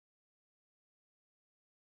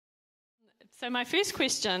So my first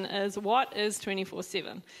question is, what is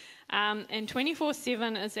 24/7? And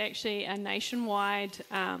 24/7 is actually a nationwide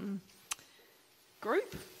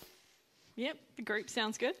group. Yep, the group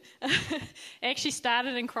sounds good. It actually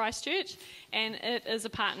started in Christchurch, and it is a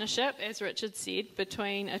partnership, as Richard said,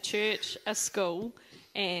 between a church, a school,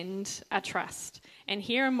 and a trust. And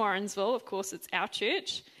here in Morrinsville, of course, it's our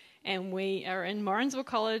church, and we are in Morrinsville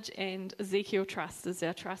College, and Ezekiel Trust is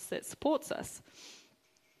our trust that supports us.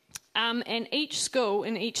 And each school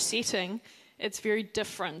in each setting, it's very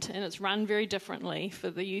different, and it's run very differently for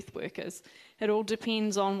the youth workers. It all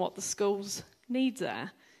depends on what the school's needs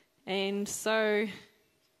are. And so,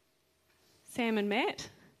 Sam and Matt,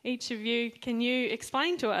 each of you, can you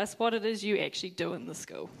explain to us what it is you actually do in the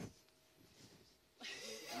school?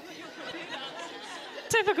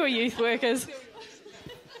 Typical youth workers.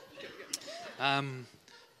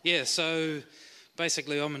 So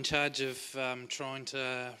basically I'm in charge of trying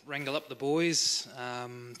to wrangle up the boys.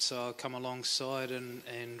 So I'll come alongside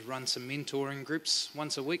and run some mentoring groups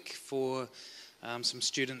once a week for some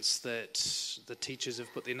students that the teachers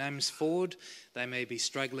have put their names forward. They may be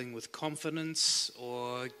struggling with confidence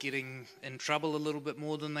or getting in trouble a little bit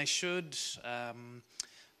more than they should.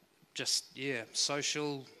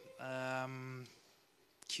 Social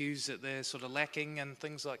cues that they're sort of lacking and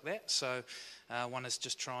things like that. So one is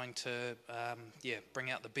just trying to bring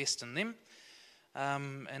out the best in them.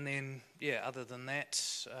 And then, other than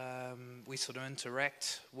that, we sort of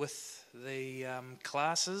interact with the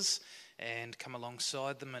classes and come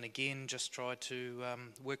alongside them, and again just try to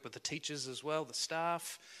work with the teachers as well, the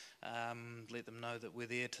staff, let them know that we're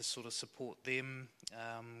there to sort of support them,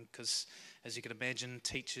 because as you can imagine,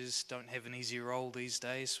 teachers don't have an easy role these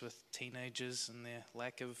days with teenagers and their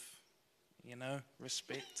lack of,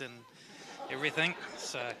 respect and everything.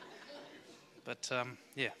 So,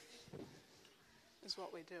 is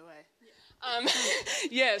what we do,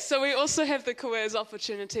 so we also have the careers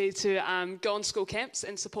opportunity to go on school camps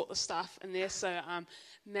and support the staff in there. So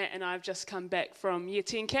Matt and I have just come back from Year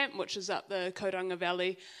 10 camp, which is up the Tauranga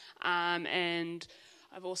Valley, and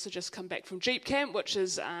I've also just come back from Jeep camp, which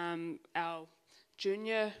is our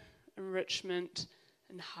junior enrichment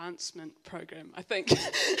enhancement program, I think.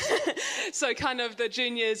 So kind of the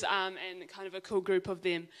juniors and kind of a cool group of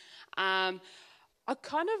them. We're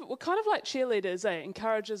kind of like cheerleaders,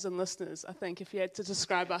 encouragers and listeners, I think, if you had to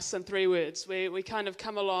describe us in 3 words. We kind of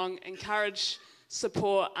come along, encourage,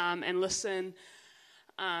 support, and listen.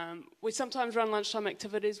 We sometimes run lunchtime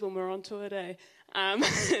activities when we're onto it,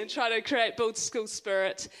 try to build school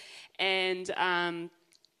spirit. And,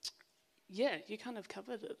 you kind of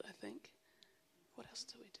covered it, I think. What else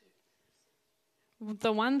do we do?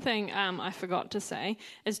 The one thing I forgot to say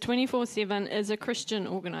is 24/7 is a Christian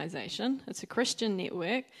organisation. It's a Christian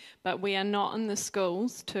network, but we are not in the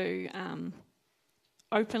schools to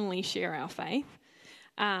openly share our faith.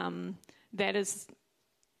 That is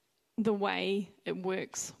the way it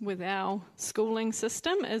works with our schooling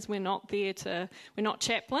system, is we're not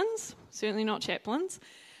chaplains, certainly not chaplains,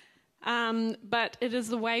 but it is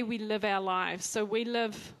the way we live our lives. So we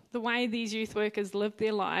live the way these youth workers live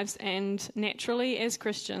their lives, and naturally as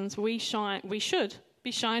Christians we should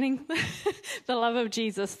be shining the love of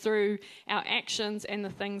Jesus through our actions and the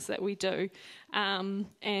things that we do.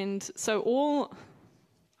 And so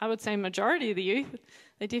I would say majority of the youth,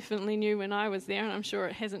 they definitely knew when I was there, and I'm sure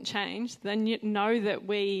it hasn't changed. They know that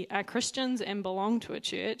we are Christians and belong to a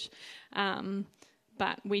church,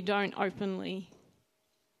 but we don't openly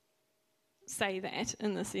say that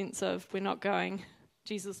in the sense of we're not going,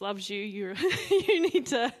 Jesus loves you, you need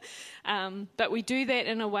to... but we do that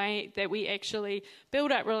in a way that we actually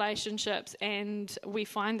build up relationships, and we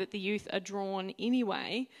find that the youth are drawn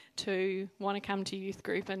anyway to want to come to youth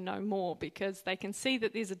group and know more, because they can see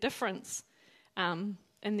that there's a difference in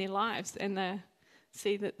their lives, and they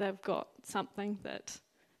see that they've got something that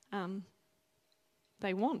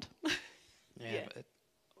they want.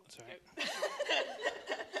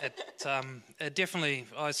 It definitely,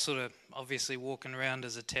 I sort of obviously walking around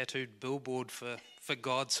as a tattooed billboard for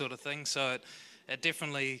God sort of thing, so it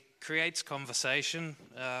definitely creates conversation,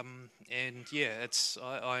 I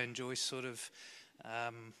enjoy sort of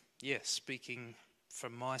speaking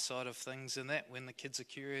from my side of things and that when the kids are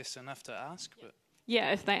curious enough to ask. But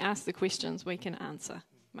if they ask the questions we can answer,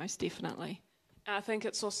 most definitely. I think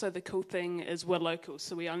it's also the cool thing is we're local,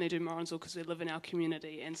 so we only do Morrinsville because we live in our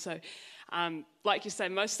community. And so, like you say,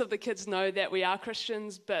 most of the kids know that we are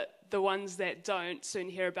Christians, but the ones that don't soon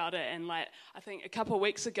hear about it. And I think a couple of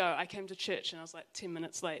weeks ago, I came to church and I was 10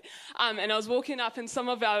 minutes late. And I was walking up, and some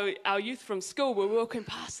of our youth from school were walking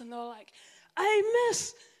past, and they were like, "Hey,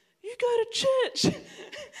 miss, you go to church?"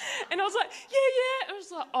 And I was like, yeah. And I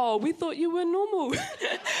was like, oh, we thought you were normal.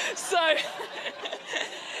 So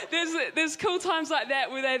there's cool times like that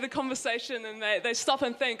where they have a conversation and they stop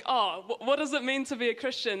and think, oh, what does it mean to be a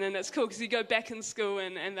Christian? And it's cool because you go back in school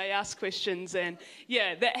and they ask questions and,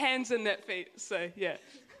 yeah, that hands and that feet. So, yeah.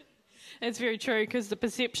 It's very true because the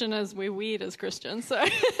perception is we're weird as Christians, so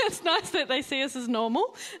it's nice that they see us as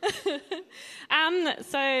normal. So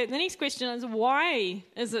the next question is, why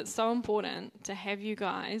is it so important to have you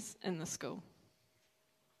guys in the school?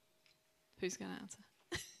 Who's going to answer?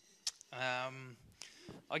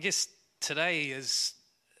 I guess today is,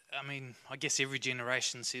 I guess every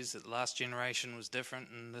generation says that the last generation was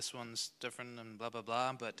different and this one's different and blah, blah,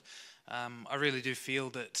 blah, but I really do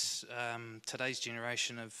feel that today's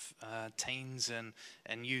generation of teens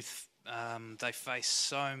and youth, they face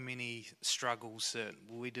so many struggles that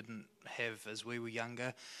we didn't have as we were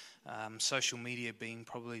younger. Social media being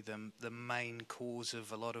probably the main cause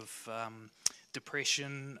of a lot of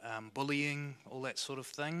depression, bullying, all that sort of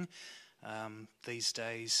thing. These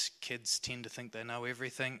days, kids tend to think they know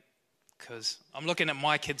everything, because I'm looking at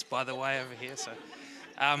my kids, by the way, over here, so...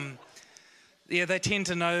 they tend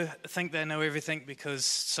to think they know everything because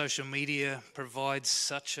social media provides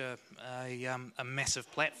such a massive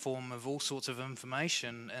platform of all sorts of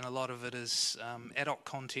information, and a lot of it is adult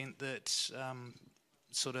content that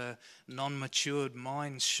sort of non-matured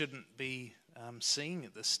minds shouldn't be seeing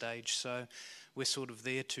at this stage. So we're sort of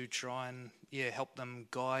there to try and help them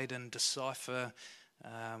guide and decipher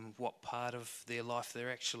what part of their life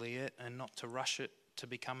they're actually at, and not to rush it to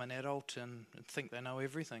become an adult and think they know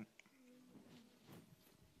everything.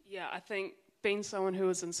 Yeah, I think being someone who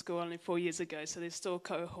was in school only 4 years ago, so there's still a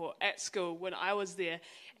cohort at school when I was there,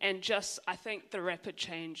 and just I think the rapid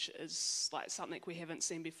change is like something we haven't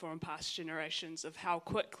seen before in past generations of how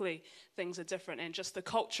quickly things are different, and just the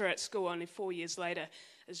culture at school only 4 years later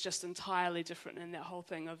is just entirely different, and that whole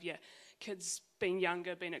thing of kids being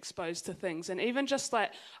younger, being exposed to things, and even just I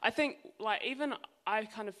think even I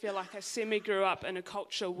kind of feel like I semi-grew up in a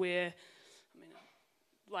culture where,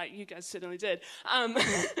 like you guys certainly did,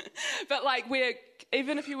 but where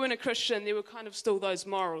even if you weren't a Christian, there were kind of still those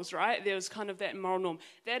morals, right? There was kind of that moral norm.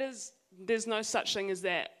 There's no such thing as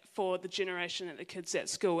that for the generation at the kids at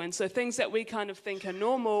school, and so things that we kind of think are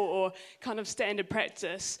normal or kind of standard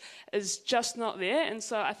practice is just not there. And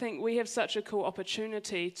so I think we have such a cool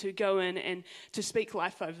opportunity to go in and to speak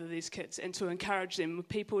life over these kids and to encourage them.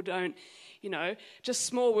 People don't, just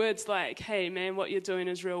small words like, hey man, what you're doing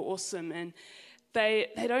is real awesome, and they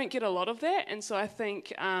don't get a lot of that. And so I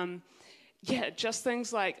think, just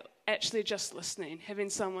things like actually just listening, having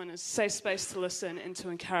someone a safe space to listen and to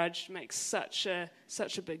encourage makes such a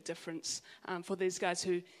big difference for these guys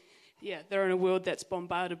who, they're in a world that's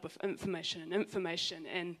bombarded with information,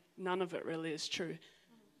 and none of it really is true.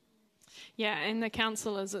 Yeah, and the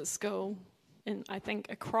counsellors at school, and I think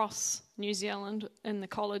across New Zealand in the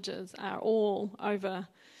colleges, are all over...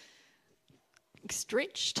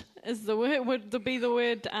 stretched is the word, would be the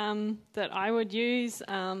word that I would use,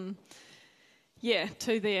 to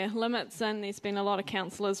their limits, and there's been a lot of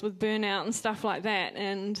counsellors with burnout and stuff like that,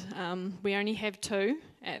 and we only have 2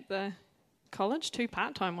 at the college, 2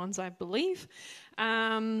 part-time ones, I believe,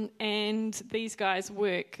 and these guys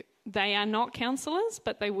they are not counsellors,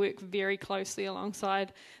 but they work very closely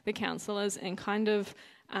alongside the counsellors and kind of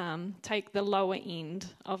take the lower end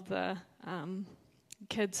of the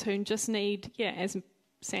kids who just need, as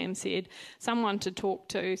Sam said, someone to talk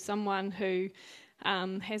to, someone who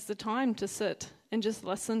has the time to sit and just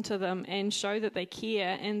listen to them and show that they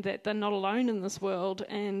care and that they're not alone in this world.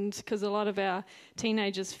 And because a lot of our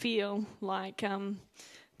teenagers feel like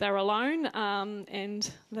they're alone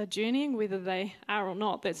and they're journeying, whether they are or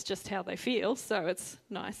not, that's just how they feel. So it's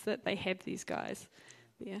nice that they have these guys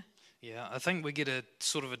there. Yeah, I think we get a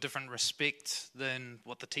sort of a different respect than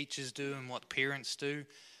what the teachers do and what the parents do.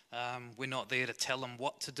 We're not there to tell them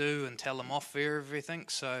what to do and tell them off for everything,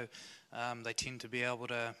 so they tend to be able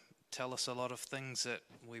to tell us a lot of things that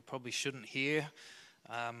we probably shouldn't hear.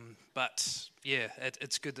 But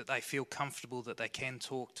it's good that they feel comfortable that they can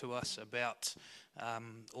talk to us about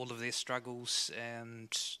all of their struggles and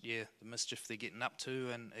the mischief they're getting up to,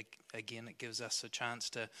 and again it gives us a chance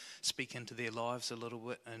to speak into their lives a little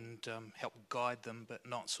bit and help guide them, but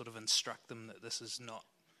not sort of instruct them that this is not,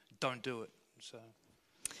 don't do it. So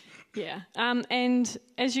and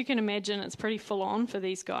as you can imagine, it's pretty full on for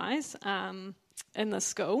these guys in the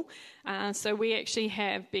school. So we actually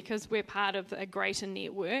have, because we're part of a greater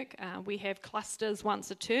network, we have clusters once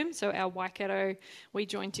a term. So our Waikato, we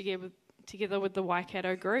join together with the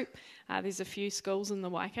Waikato group. There's a few schools in the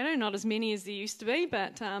Waikato, not as many as there used to be,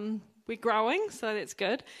 but we're growing, so that's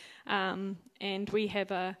good. And we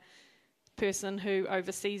have a person who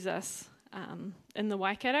oversees us in the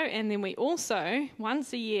Waikato, and then we also,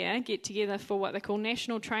 once a year, get together for what they call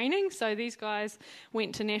national training. So these guys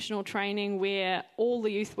went to national training where all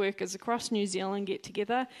the youth workers across New Zealand get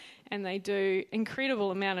together, and they do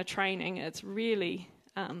incredible amount of training. It's really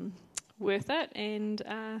worth it, and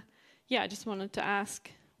I just wanted to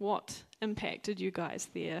ask what impacted you guys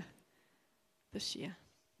there this year.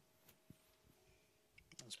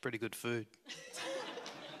 It's pretty good food.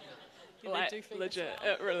 Legit,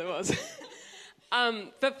 it really was.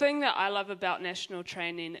 The thing that I love about national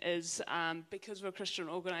training is because we're a Christian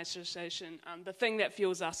organisation, the thing that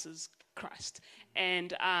fuels us is Christ.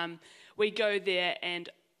 And we go there and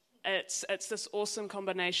it's this awesome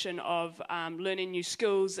combination of learning new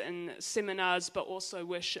skills and seminars, but also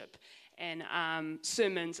worship and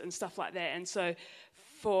sermons and stuff like that. And so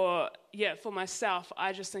for myself,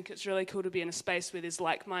 I just think it's really cool to be in a space where there's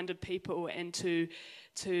like-minded people and to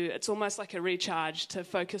it's almost like a recharge to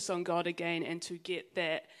focus on God again and to get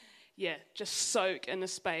that, just soak in the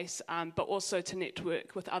space, but also to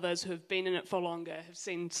network with others who have been in it for longer, have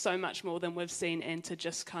seen so much more than we've seen, and to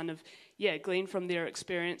just kind of, glean from their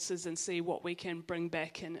experiences and see what we can bring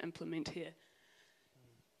back and implement here.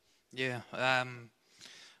 Yeah,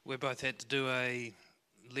 we both had to do a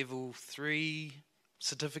level 3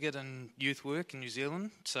 certificate in youth work in New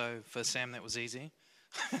Zealand, so for Sam that was easy.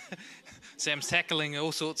 Sam's tackling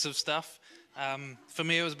all sorts of stuff. For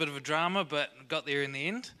me it was a bit of a drama, but got there in the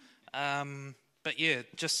end. But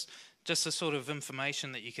just the sort of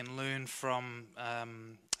information that you can learn from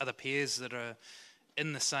other peers that are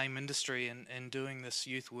in the same industry and doing this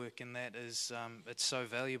youth work, and that is it's so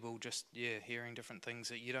valuable. Just hearing different things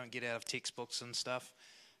that you don't get out of textbooks and stuff,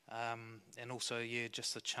 and also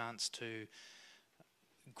just the chance to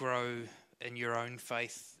grow in your own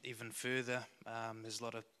faith even further. There's a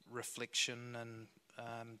lot of reflection and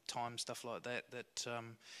time, stuff like that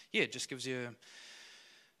just gives you,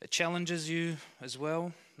 it challenges you as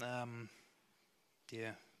well. The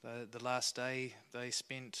last day they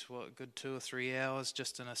spent a good 2 or 3 hours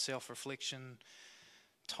just in a self-reflection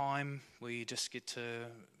time where you just get to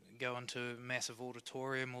go into a massive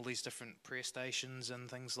auditorium, all these different prayer stations and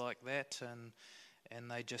things like that, and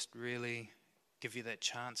they just really give you that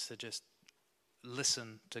chance to just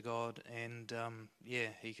listen to God, and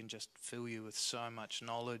He can just fill you with so much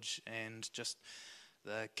knowledge and just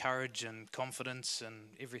the courage and confidence and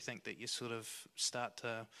everything that you sort of start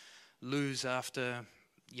to lose after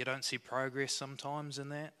you don't see progress sometimes in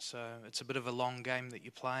that. So it's a bit of a long game that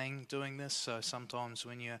you're playing doing this. So sometimes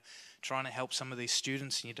when you're trying to help some of these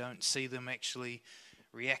students and you don't see them actually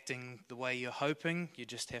reacting the way you're hoping, you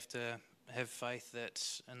just have to have faith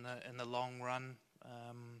that in the long run,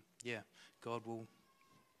 God will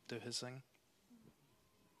do His thing.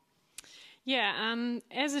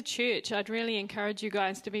 As a church, I'd really encourage you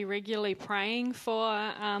guys to be regularly praying for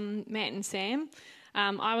Matt and Sam.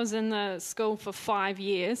 I was in the school for 5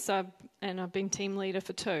 years, and I've been team leader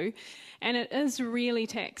for 2, and it is really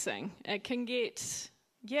taxing. It can get,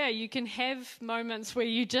 you can have moments where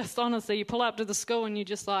you just honestly, you pull up to the school and you're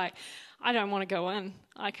just like, I don't want to go in.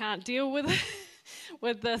 I can't deal with it.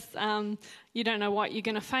 With this, you don't know what you're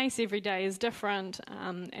going to face. Every day is different,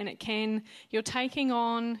 and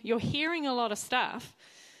you're hearing a lot of stuff,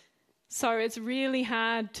 so it's really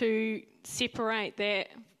hard to separate that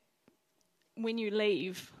when you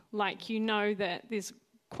leave. Like, that there's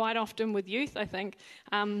quite often with youth, I think,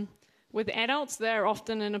 with adults, they're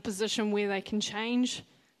often in a position where they can change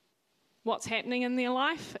what's happening in their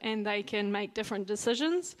life and they can make different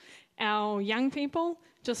decisions. Our young people,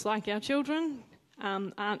 just like our children,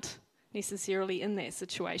 aren't necessarily in that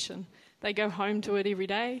situation. They go home to it every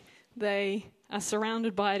day. They are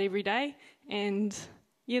surrounded by it every day. And,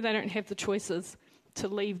 they don't have the choices to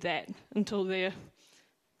leave that until they're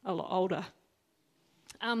a lot older.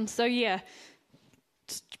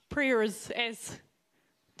 Prayer is, as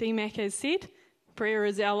DMAC has said, prayer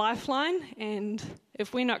is our lifeline. And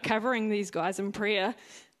if we're not covering these guys in prayer,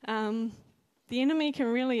 the enemy can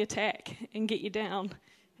really attack and get you down.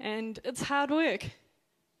 And it's hard work.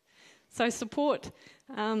 So support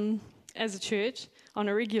as a church on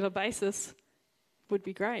a regular basis would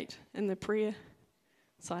be great in the prayer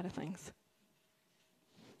side of things.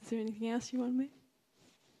 Is there anything else you want me?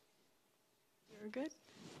 You're good?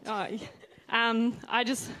 I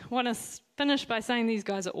just want to finish by saying these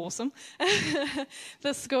guys are awesome.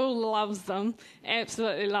 The school loves them,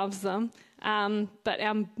 absolutely loves them. But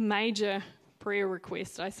our major prayer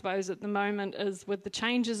request, I suppose, at the moment is with the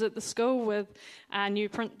changes at the school, with our new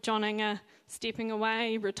John Inga stepping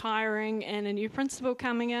away, retiring, and a new principal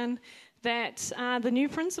coming in, that the new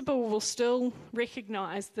principal will still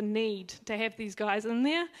recognise the need to have these guys in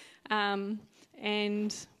there,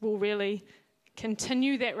 and will really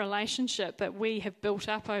continue that relationship that we have built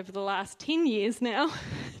up over the last 10 years now.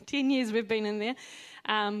 10 years we've been in there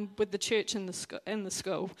with the church in the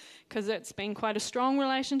school, because it's been quite a strong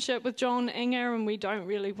relationship with John Inger, and we don't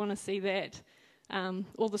really want to see that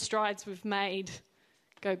all the strides we've made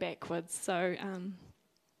go backwards. So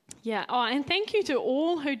and thank you to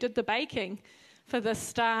all who did the baking for the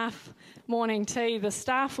staff morning tea. The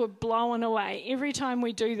staff were blown away. Every time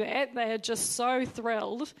we do that, they are just so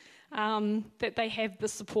thrilled that they have the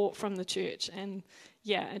support from the church, and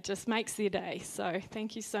it just makes their day. So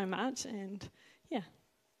thank you so much, and